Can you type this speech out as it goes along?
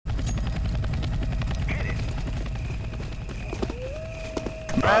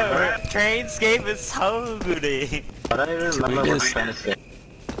Bro, Trainscape is so good. I don't even remember what I'm trying to say.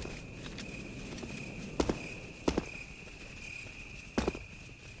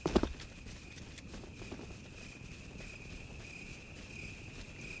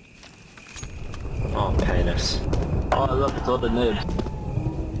 Oh, penis. Oh look, it's all the noobs.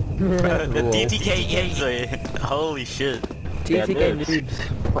 The DTK games are... Holy shit. DTK noobs.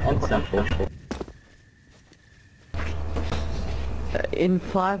 And simple. In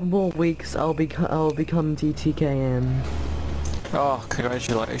 5 more weeks, I'll become DTKM. Oh,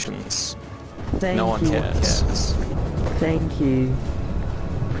 congratulations. Thank No one you. cares. Thank you.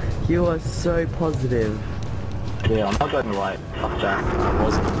 You are so positive. Yeah, I'm not going right. Fuck that. I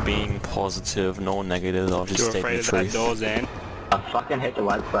wasn't being positive nor negative, I was just You're stating afraid the of that truth. door, Zan? I fucking hate the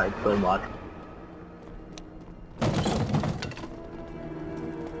right side so much.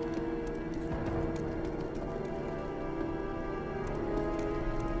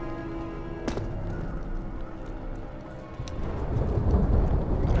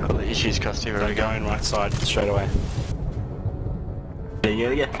 Holy issues, Custy, where are we Don't go going? in right side straight away. Yeah, you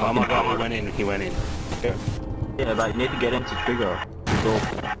gotta get Oh my fucking god, power. he went in. Yeah. Yeah, but you need to get into trigger. So,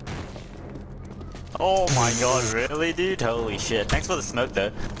 Oh my god, really dude? Holy shit. Thanks for the smoke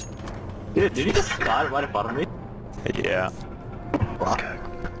though. dude, did you just slide right in front of me? Yeah. Fuck.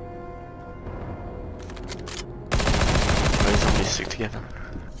 Those zombies stick together.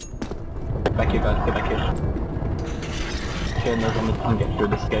 Get back here guys, get back here. Okay, no zombies can get through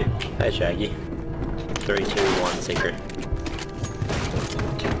this gate. Hey, Shaggy. 3, 2, 1, secret.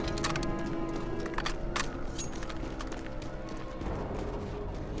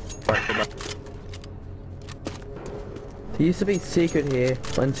 Alright, go back. There used to be secret here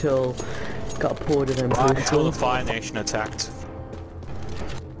until got pulled and then Until the pushed. Fire Nation attacked.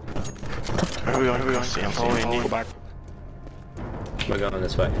 Where are we going? Where are we going? I'm following you. Go back. We're going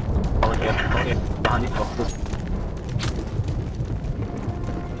this way. Oh yeah, behind these boxes.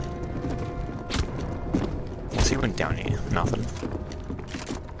 What's he went down here? Nothing.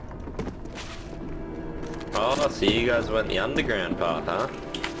 Oh, so you guys went the underground path, huh?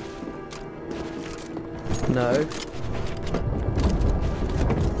 No.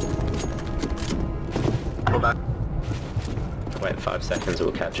 Go back. Wait 5 seconds,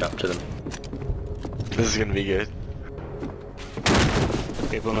 we'll catch up to them. This is gonna be good.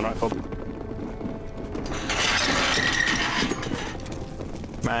 People on the right fob.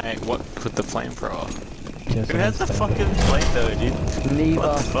 Mate, what with the flamethrower? Who has the fucking flamethrower, dude? Neiva.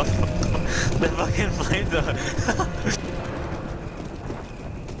 What the fuck? The fucking flamethrower.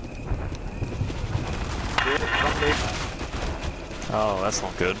 Oh, that's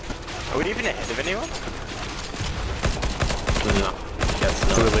not good. Are we even ahead of anyone? No, guess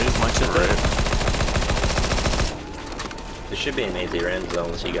Do not. we lose much of it? This should be an easy round as long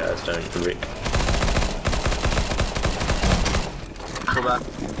as you guys don't rip. Go back.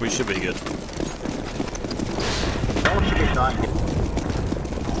 We should be good. No one should be dying.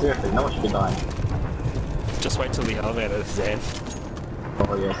 Seriously, no one should be dying. Just wait till the elevator, Zan.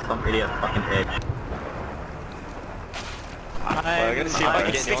 Oh yeah, some idiot fucking edge. I'm gotta see if I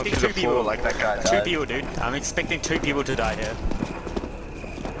can get anyone expecting through 2 the floor people. like that guy 2 died. people, dude. I'm expecting 2 people to die here.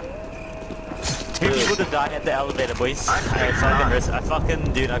 2 Dude. people to die at the elevator, boys. I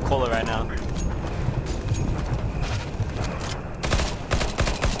fucking, dude, I call it right now.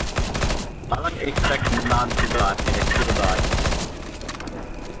 I don't expect none to die, and it should die.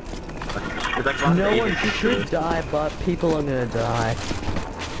 It's like one No day one you should die, but people are gonna die.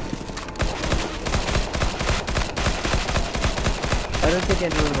 I don't think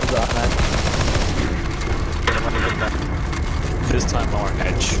anyone will die. This time more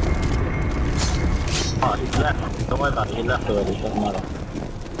edge. Oh, he's left. Don't worry about it, he left already, doesn't matter.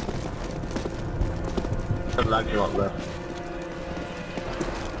 The lag's a lot left.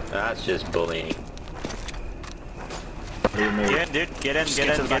 That's just bullying. What do you mean? Get in, dude. Get in, Just get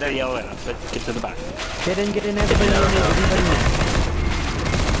get to in, the back get of the in. elevator. But get to the back. Get in, everybody in, everybody in.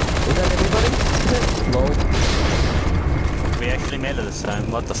 Is that everybody? Lol. We actually made it this time.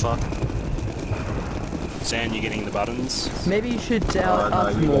 What the fuck? Zan, you getting the buttons? Maybe you should doubt no,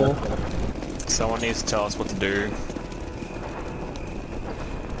 us you more. Someone needs to tell us what to do.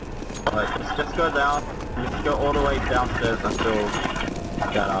 Alright, just go down. Just go all the way downstairs until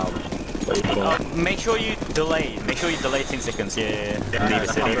that, what do you call it? Make sure you delay. Make sure you delay 10 seconds. Yeah. Leave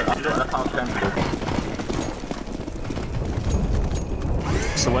That's it, leave it. how sensitive.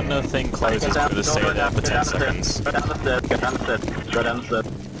 So when the thing closes, we're gonna stay there for 10 seconds. Go down the stairs, go down the stairs, go down the stairs.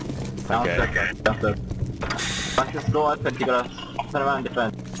 Okay. Downstairs. Once this door opens, you gotta turn around and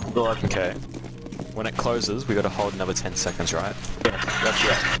defend. Door opens. Okay. When it closes, we gotta hold another 10 seconds, right? That's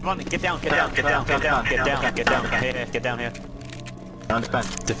right. Come on, get down, get down, get down, get down, get down, get down. Here, get down here.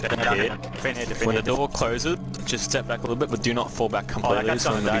 Defend Yeah, here. Defend here, defend When here. the door closes, just step back a little bit, but do not fall back Oh, that completely. guy's so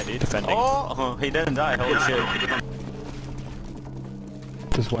gonna we're gonna die, be dude. defending. Oh, he didn't die, holy shit.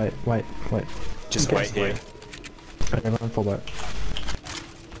 Just wait. Just wait here. Everyone fall back.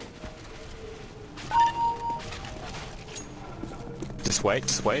 Just wait,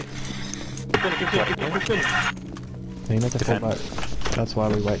 just wait. You need to fall Defend. back. That's why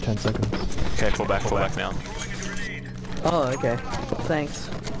we wait 10 seconds. Okay, fall back now. Oh, okay. Thanks.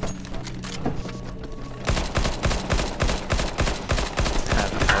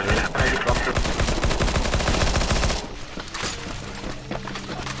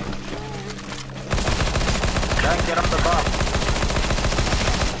 Get up the bus.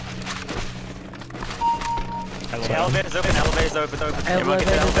 Elevator's open, elevator's open. Everyone get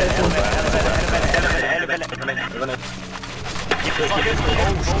to Elevator, elevator, elevator. elevator.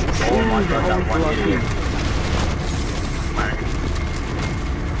 Oh my god, that one Lucky. idiot.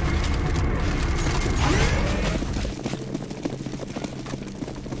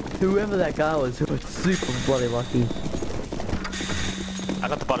 Whoever that guy was super bloody lucky. I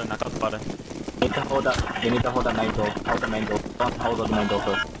got the button, I got the button. You need to hold that main door. Hold the main door. Don't hold the main door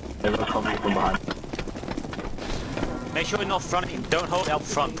first. They will cover you from behind. Make sure you're not fronting, don't hold out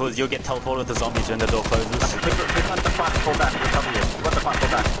front because you'll get teleported to zombies when the door closes. Click on the front, pull back, we'll cover you. What the front, pull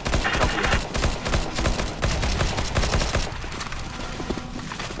back. We'll cover you.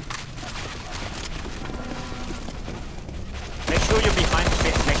 Make sure you're behind the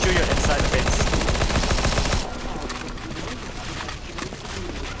fence, make sure you're inside the fence.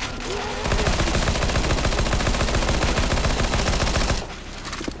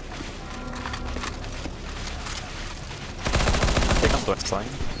 Pick up left side.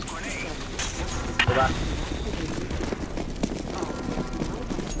 Pull back.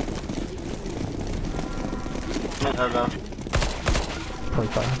 Over. Play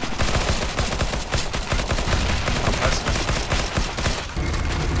fire. I'm pressing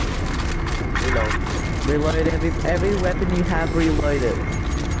Reload. Reload every weapon you have, reload it.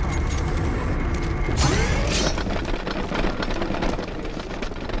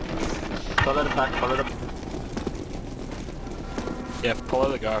 Follow the back, follow the... Yeah,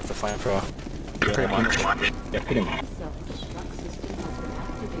 follow the guy with the flamethrower. Pretty much. Yeah, hit him.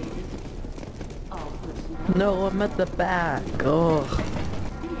 No, I'm at the back. Oh.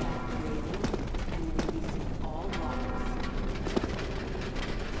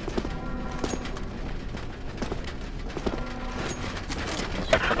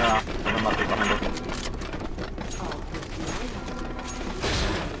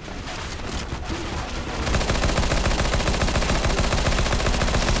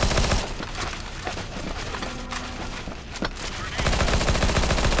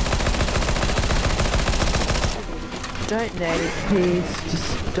 Don't nade, please.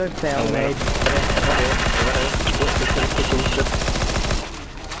 Just don't fail nade.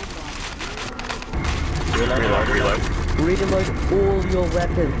 Reload. Reload all your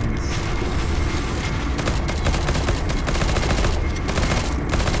weapons.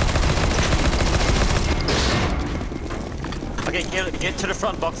 Okay, get to the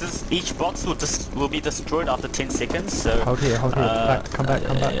front boxes. Each box will be destroyed after 10 seconds, so... Hold here. Come back.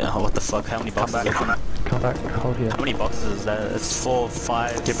 Yeah, what the fuck, how many boxes are there? Come back, hold here. How many boxes is that? It's 4,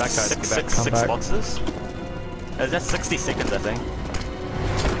 5, Get back, guys, six, get back. six, Come six back. boxes? That's 60 seconds, I think.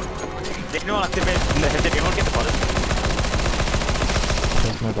 Did anyone activate? Did anyone get the button?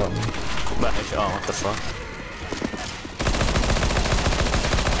 There's no button. Oh, what the fuck?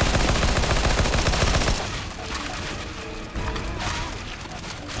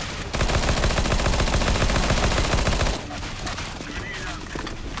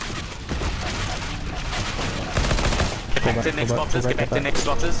 Get the next boxes, get back the next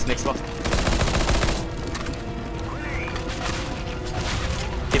boxes, next box.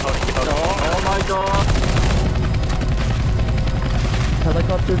 Keep holding. Oh my god!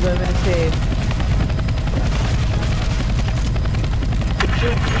 Helicopters over the sea.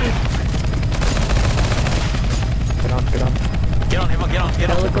 Get on. Get on, everyone, get on.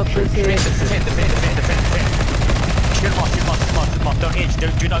 Helicopters here. Defend. Shoot him off, don't edge,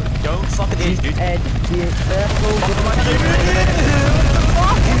 don't fucking edge, dude. Edge, careful.